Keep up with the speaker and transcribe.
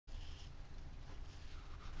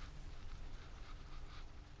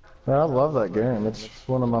Man, I love that game. It's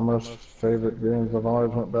one of my most favorite games. I've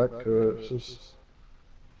always went back to it. It's just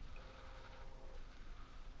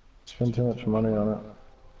spend too much money on it.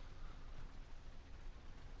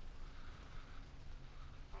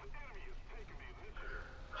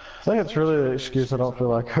 I think it's really the excuse I don't feel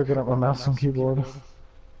like hooking up my mouse and keyboard.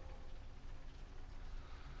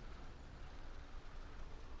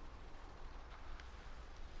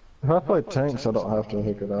 If I play tanks, I don't have to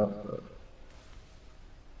hook it up. But...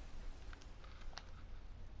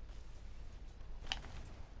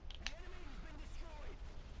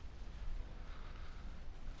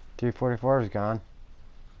 T-44 is gone.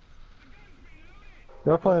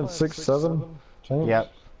 Y'all playing 6-7 tanks?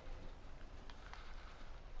 Yep.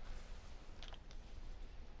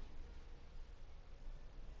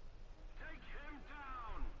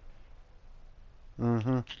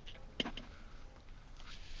 Mm-hmm.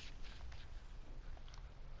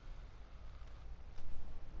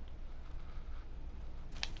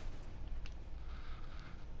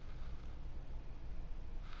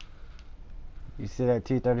 You see that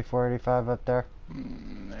T-34-85 up there?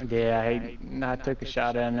 Yeah, I took a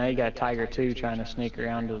shot at him. Now you got Tiger 2 trying to sneak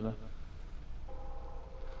around to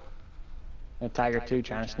the Tiger 2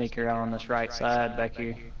 trying to sneak around on this right side back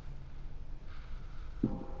here.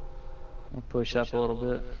 I'll push up a little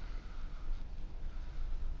bit.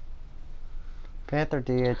 Panther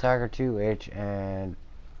DA, Tiger 2H, and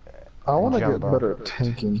I want to get Jumbo. better at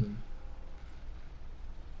tanking.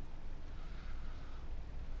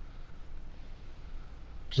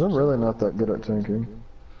 Because I'm really not that good at tanking.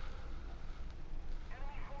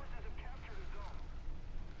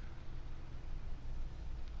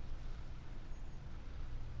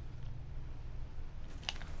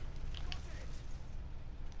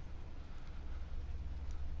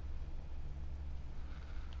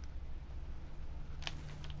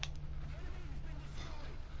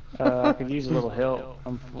 I could use a little help.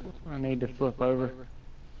 I need to flip over.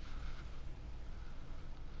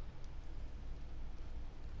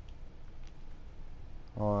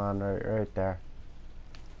 Hold on, right there.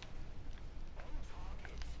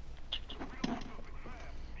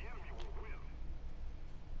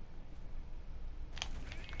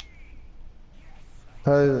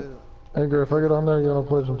 Hey, Edgar, if I get on there, you want to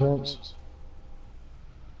play some tanks?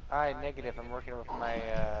 Alright, negative. I'm working with my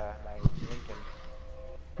my Lincoln.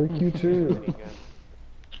 Freak you too.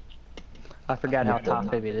 I forgot how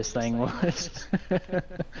top heavy this thing was.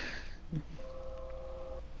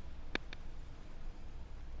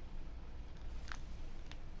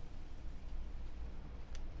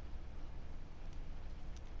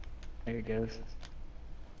 There it goes.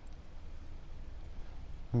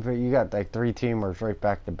 But you got like 3 teamers right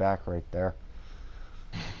back to back right there.